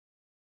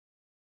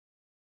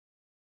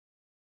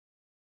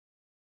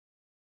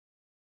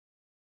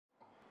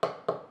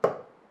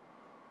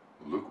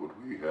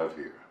we have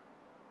here,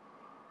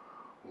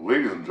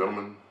 ladies and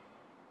gentlemen,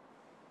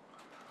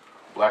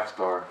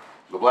 Blackstar,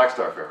 the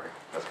Blackstar Ferry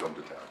has come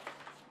to town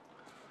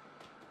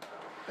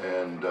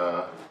and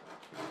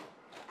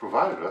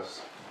provided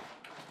us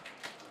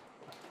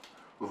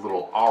with a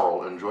little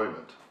oral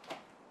enjoyment.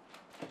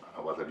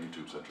 How about that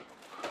YouTube censor?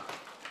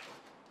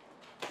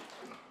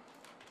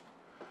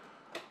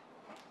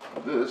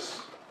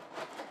 This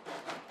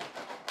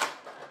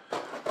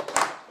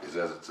is,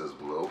 as it says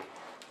below,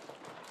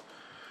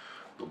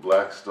 the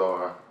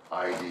Blackstar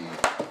IDCORE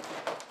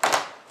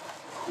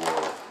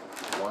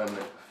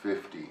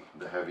 150,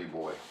 the heavy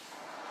boy.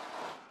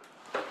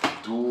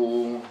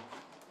 Dual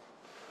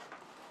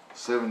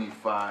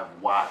 75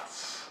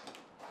 watts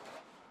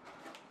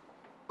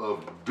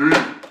of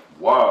deep,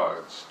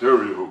 wide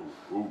stereo.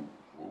 Ooh, ooh,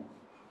 ooh.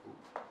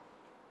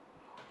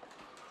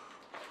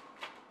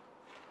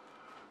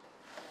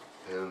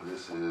 And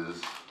this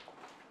is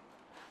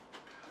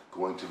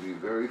going to be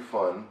very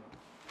fun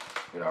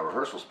in our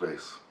rehearsal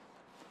space.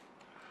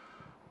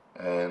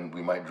 And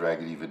we might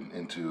drag it even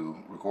into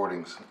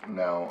recordings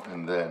now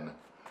and then.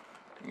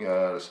 We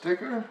got a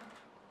sticker.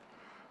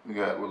 We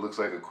got what looks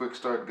like a quick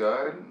start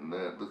guide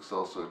that looks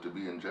also to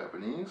be in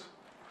Japanese.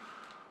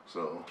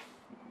 So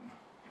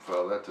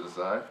file that to the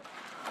side.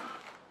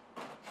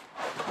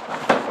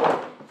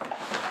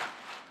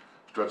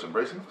 Struts and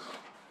bracings.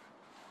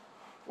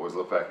 Always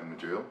love packing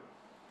material.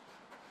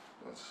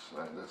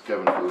 That's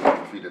Kevin food. I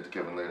can feed it to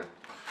Kevin later.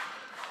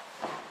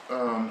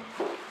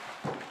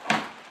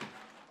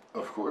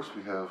 Of course,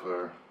 we have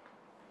our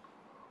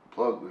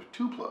plug. We have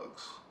two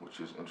plugs, which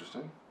is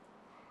interesting.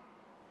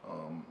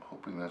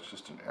 Hoping that's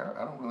just an error.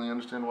 I don't really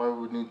understand why we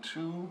would need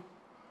two.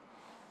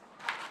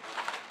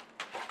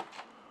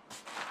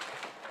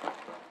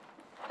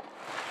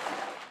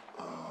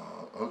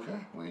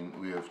 Okay,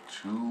 we have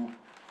two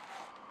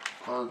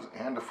plugs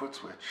and a foot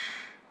switch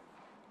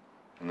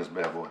in this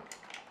bad boy.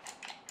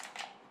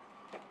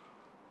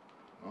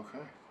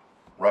 Okay,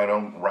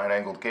 right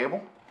angled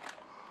cable.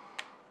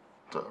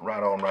 To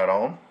right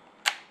on,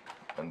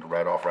 and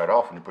right off,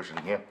 when you push it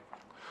again.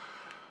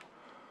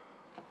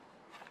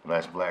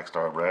 Nice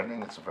Blackstar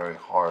branding. It's a very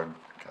hard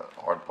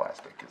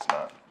plastic. It's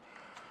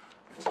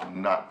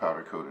not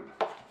powder coated.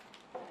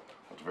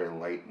 It's very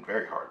light and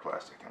very hard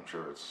plastic. I'm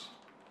sure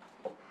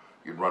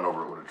you'd run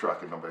over it with a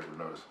truck and nobody would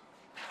notice,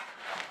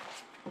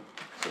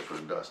 except for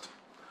the dust.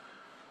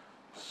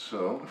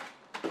 So.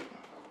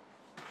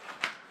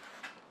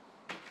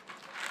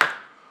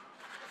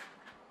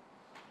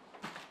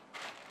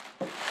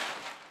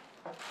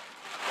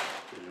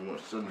 More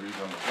sundries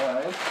on the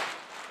side,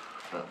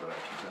 not that I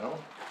can tell.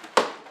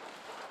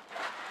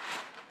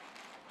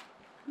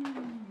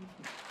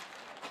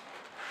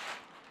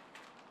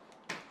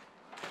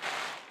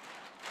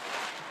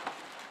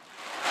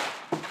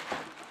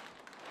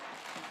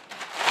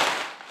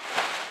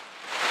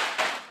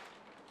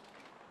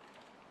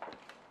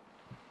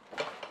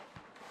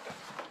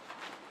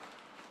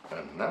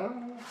 And now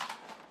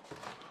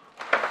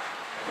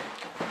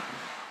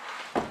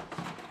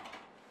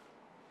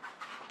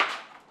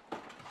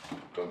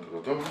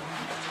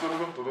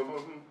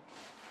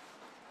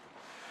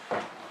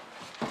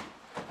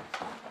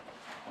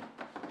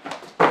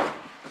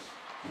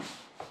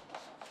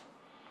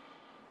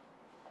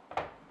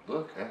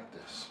look at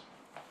this.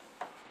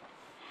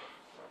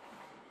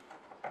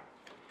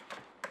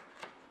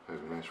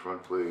 There's a nice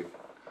front plate.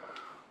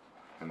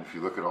 And if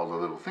you look at all the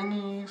little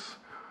thingies,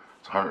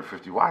 it's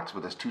 150 watts,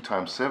 but that's 2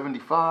 times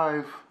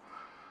 75.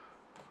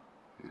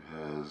 It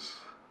has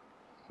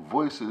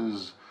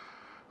voices,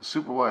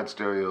 super wide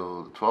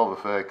stereo, the 12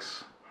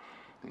 effects,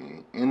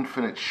 the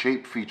infinite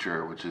shape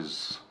feature, which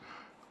is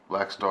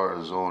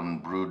Blackstar's own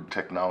brewed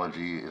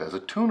technology. It has a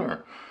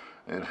tuner.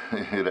 It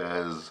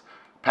has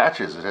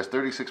patches. It has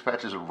 36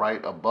 patches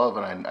right above,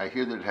 and I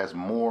hear that it has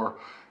more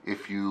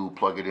if you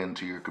plug it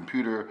into your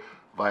computer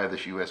via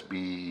this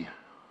USB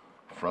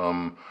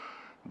from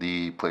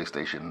the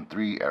PlayStation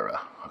 3 era.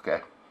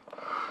 Okay,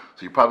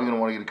 so you're probably going to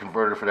want to get a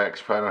converter for that because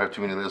you probably don't have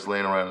too many of this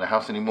laying around in the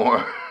house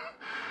anymore.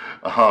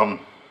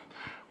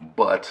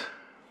 But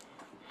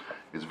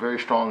it's very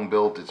strong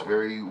built. It's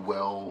very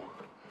well.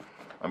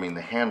 I mean,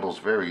 the handle's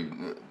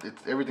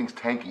everything's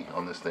tanky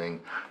on this thing.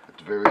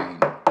 It's very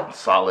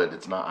solid.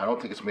 It's not. I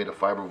don't think it's made of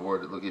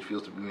fiberboard. It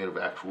feels to be made of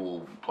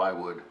actual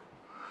plywood.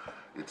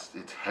 It's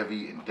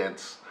heavy and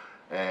dense,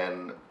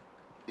 and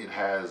it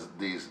has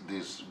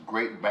these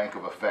great bank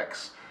of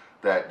effects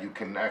that you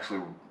can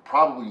actually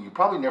you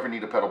probably never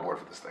need a pedal board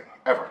for this thing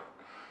ever.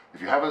 If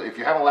you have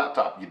a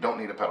laptop, you don't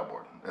need a pedal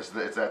board. It's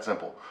that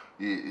simple.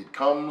 It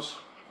comes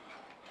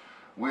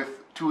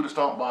with 2 of the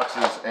stomp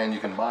boxes, and you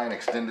can buy an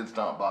extended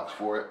stomp box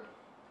for it.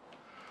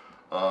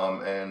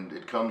 And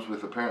it comes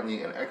with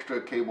apparently an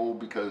extra cable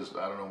because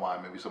I don't know why.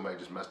 Maybe somebody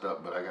just messed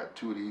up, but I got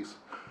 2 of these.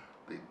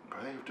 They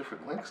probably have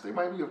different links. They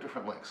might be of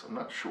different links. I'm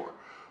not sure.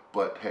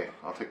 But hey,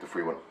 I'll take the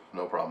free one.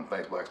 No problem.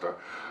 Thanks, Blackstar.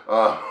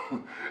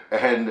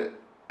 And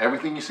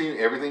everything you see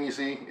is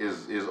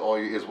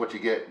what you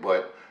get.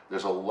 But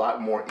there's a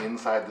lot more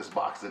inside this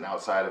box than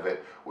outside of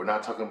it. We're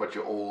not talking about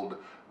your old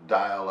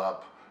dial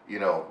up, you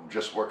know,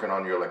 just working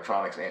on your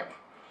electronics amp.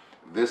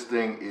 This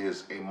thing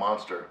is a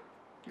monster.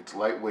 It's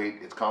lightweight,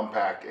 it's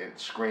compact, it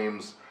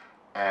screams,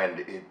 and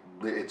it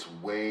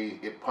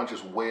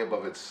punches way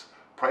above its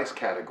price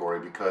category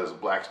because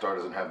Blackstar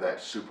doesn't have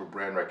that super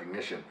brand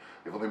recognition.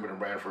 They've only been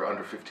around for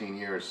under 15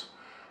 years,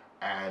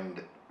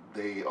 and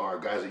they are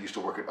guys that used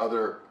to work at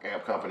other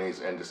amp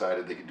companies and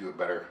decided they could do it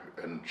better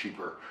and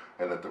cheaper,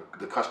 and that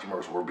the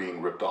customers were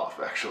being ripped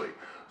off, actually.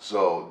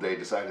 So they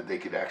decided they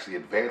could actually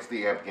advance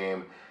the amp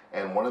game,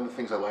 and one of the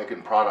things I like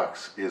in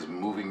products is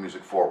moving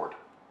music forward.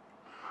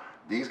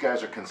 These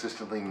guys are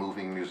consistently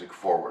moving music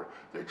forward.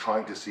 They're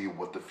trying to see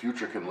what the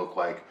future can look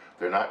like.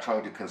 They're not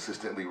trying to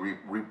consistently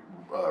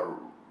repro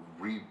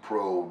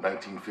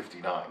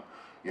 1959.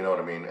 You know what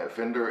I mean?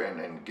 Fender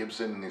and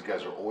Gibson and these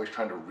guys are always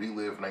trying to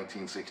relive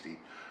 1960.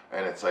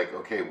 And it's like,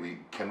 okay,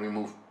 can we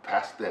move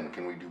past then?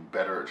 Can we do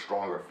better,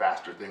 stronger,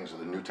 faster things? Are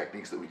there new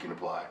techniques that we can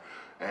apply?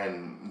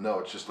 And no,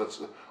 it's just let's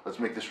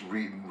make this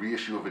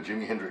reissue of a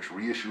Jimi Hendrix,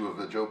 reissue of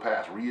the Joe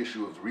Pass,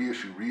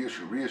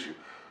 reissue.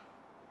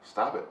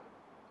 Stop it.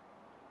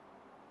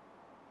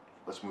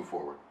 Let's move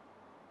forward.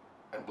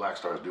 And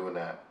Blackstar is doing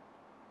that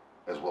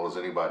as well as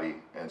anybody,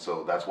 and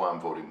so that's why I'm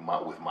voting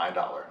with my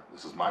dollar.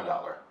 This is my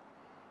dollar,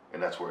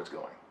 and that's where it's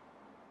going.